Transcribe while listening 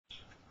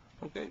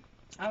Okay.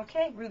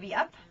 Okay, Ruby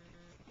up.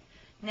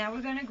 Now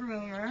we're going to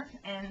groom her,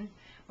 and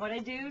what I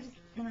do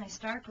when I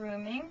start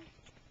grooming,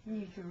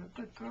 you're a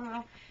good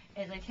girl,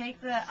 is I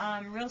take the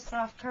real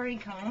soft curry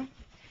comb,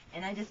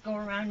 and I just go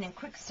around in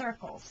quick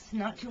circles,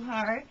 not too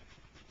hard.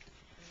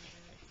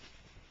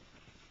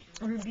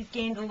 Ruby's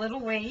gained a little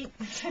weight.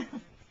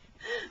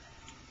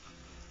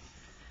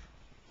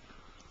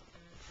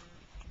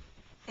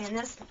 And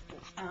this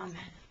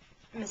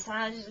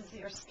massages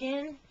your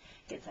skin,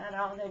 gets out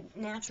all the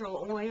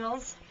natural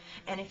oils.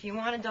 And if you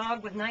want a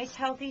dog with nice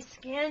healthy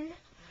skin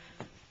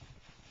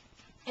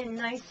and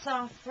nice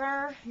soft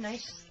fur,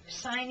 nice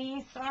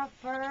shiny soft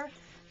fur,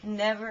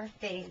 never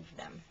bathe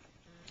them.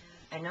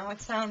 I know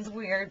it sounds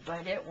weird,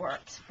 but it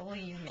works,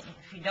 believe me.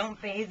 If you don't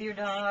bathe your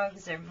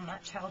dogs, they're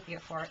much healthier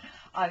for it.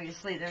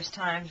 Obviously, there's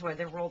times where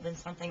they're rolled in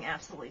something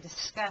absolutely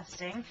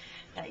disgusting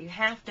that you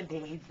have to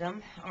bathe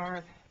them,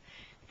 or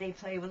they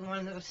play with one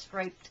of those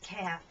striped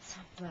cats.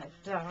 But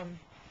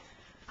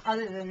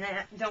other than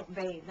that, don't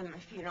bathe them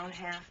if you don't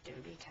have to,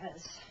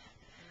 because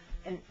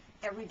in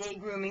everyday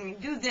grooming, you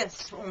do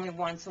this only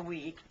once a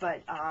week,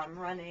 but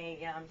run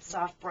a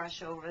soft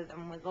brush over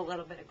them with a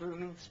little bit of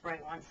grooming spray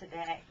once a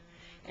day.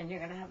 And you're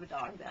going to have a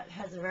dog that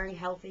has a very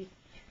healthy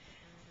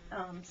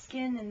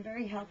skin and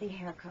very healthy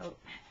hair coat.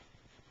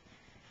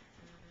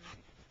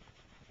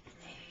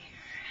 There.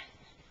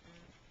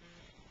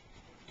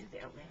 Do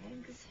their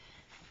legs.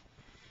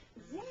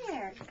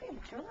 There, good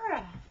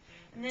girl.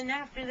 And then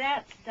after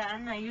that's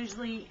done, I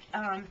usually,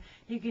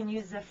 you can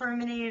use the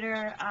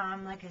Furminator.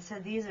 Like I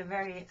said, these are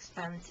very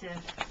expensive.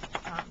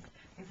 I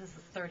think this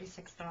is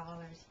 $36.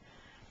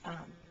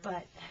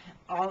 But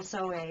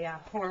also a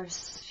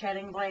horse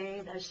shedding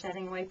blade, a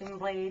shedding wiping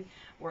blade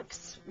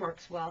works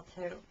well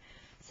too.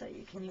 So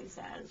you can use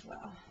that as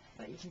well.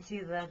 But you can see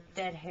the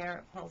dead hair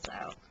it pulls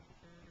out.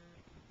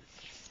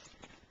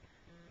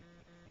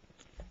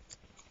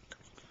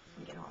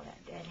 Get all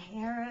that dead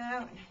hair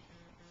out.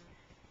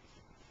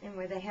 And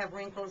where they have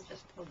wrinkles,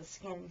 just pull the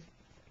skin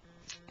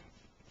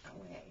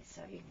away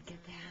so you can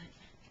get that.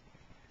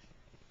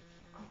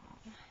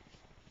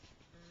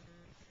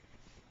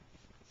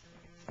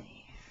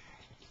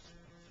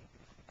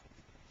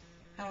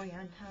 How are we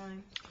on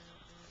time?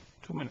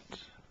 2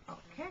 minutes.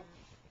 Okay. I think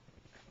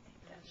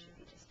that should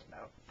be just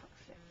about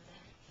perfect.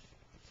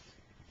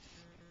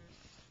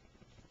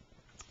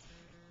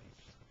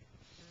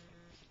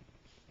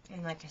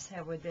 And like I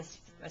said, with this,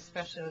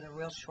 especially with a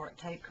real short,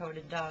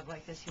 tight-coated dog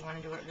like this, you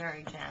want to do it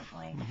very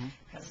gently,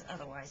 because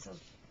otherwise those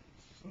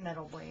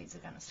metal blades are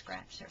going to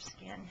scratch their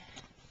skin.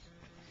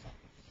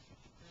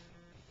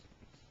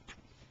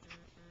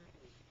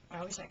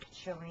 I wish I could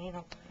show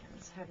anal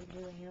plans, how to do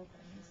anal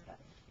plans, but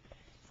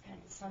it's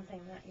kind of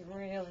something that you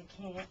really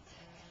can't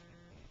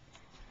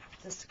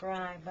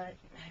describe, but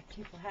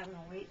people have no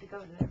wait to go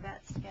to their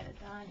vets to get it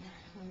done.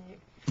 When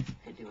they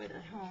could do it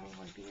at home, it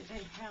would be a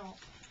big help.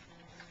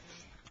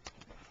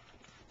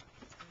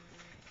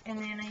 And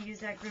then I use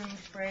that grooming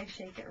spray,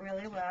 shake it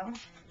really well.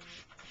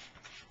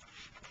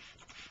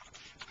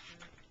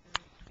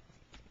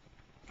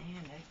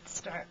 And I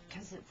start,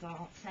 because it's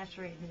all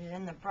saturated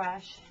in the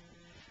brush,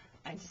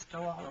 I just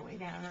go all the way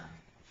down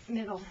the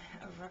middle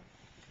of her,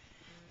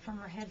 from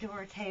her head to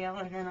her tail,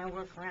 and then I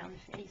work around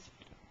the face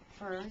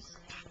first,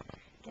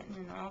 getting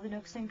in all the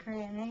nooks and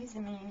crannies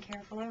and being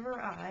careful of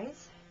her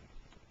eyes.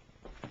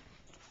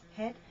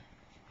 Head.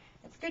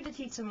 It's good to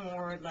teach them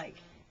more like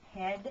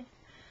head,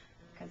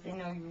 because they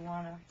know you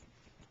want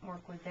to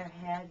work with their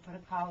head, put a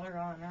collar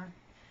on her,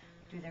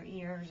 do their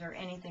ears, or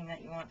anything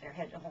that you want their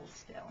head to hold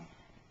still.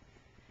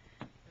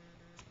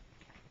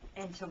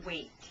 And to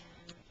wait.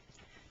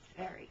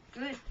 Very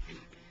good.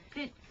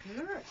 Good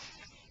girl.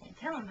 And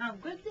tell them how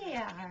good they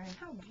are and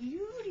how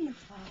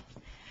beautiful.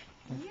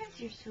 Yes,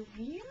 you're so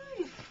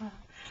beautiful.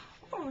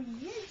 Oh,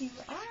 yes, you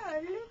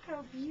are. Look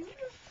how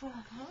beautiful,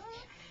 huh?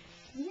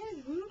 Yes,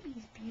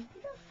 Ruby's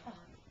beautiful.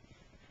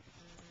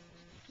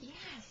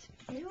 Yes,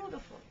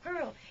 beautiful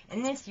girl.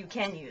 And this you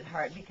can use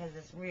hard because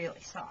it's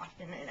really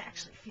soft and it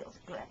actually feels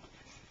good.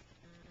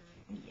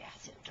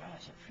 Yes, it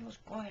does. It feels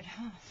good,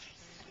 huh?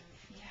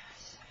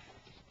 Yes.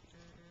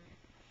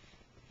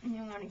 And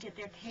you want to get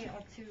their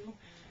tail too,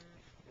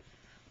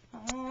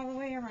 all the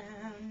way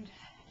around.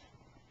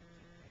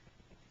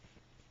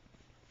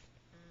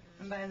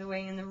 And by the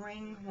way, in the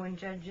ring, when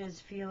judges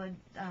feel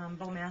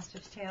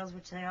Bullmastiff's tails,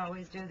 which they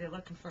always do, they're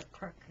looking for a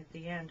crook at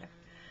the end,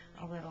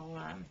 a little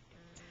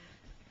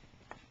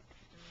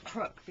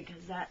crook,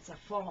 because that's a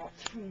fault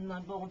from the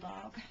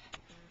bulldog.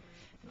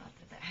 Not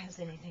that that has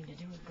anything to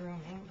do with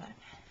grooming, but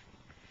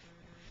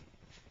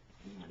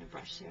you want to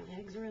brush their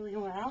legs really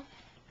well.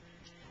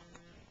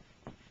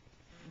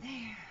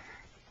 There.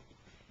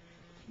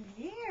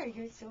 There,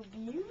 you're so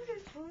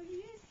beautiful.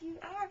 Yes, you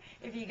are.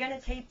 If you're going to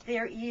tape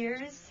their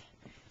ears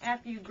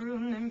after you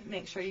groom them,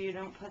 make sure you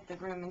don't put the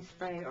grooming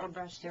spray or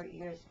brush their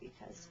ears,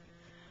 because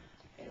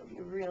it'll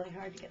be really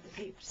hard to get the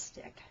tape to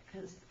stick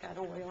because it's got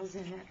oils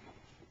in it.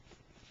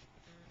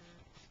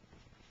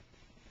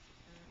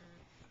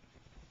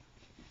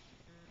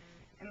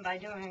 And by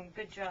doing a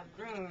good job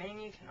grooming,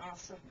 you can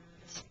also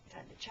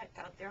kind of check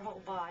out their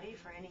whole body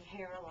for any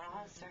hair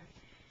loss or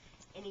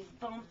any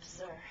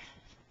bumps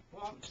or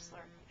lumps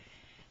or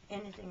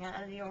anything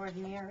out of the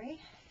ordinary.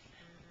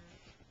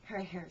 Her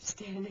hair's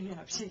standing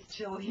up. She's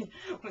chilly.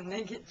 When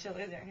they get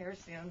chilly, their hair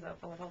stands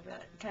up a little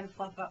bit. Kind of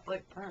fluff up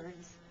like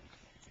birds.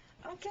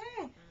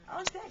 Okay.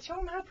 All set. Show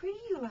them how pretty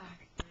you are.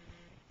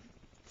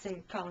 Say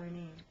your color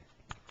name.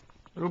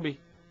 Ruby.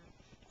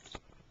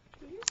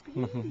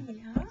 You're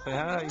pretty, huh? Say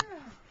hi.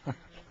 Yeah.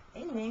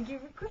 And then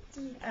give a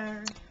cookie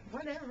or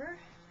whatever.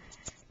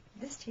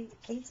 This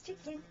case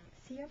chicken.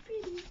 See how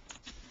pretty.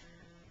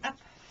 Up.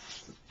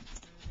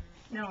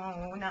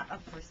 No, not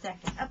up for a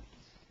second. Up.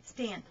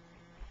 Stand.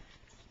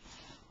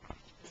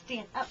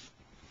 Stand up.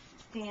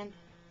 Stand.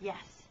 Yes.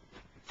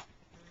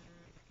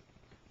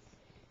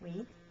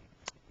 Wait.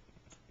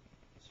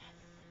 Yes.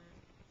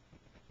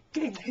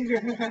 Good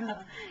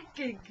girl.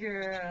 Good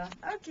girl.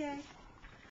 Okay.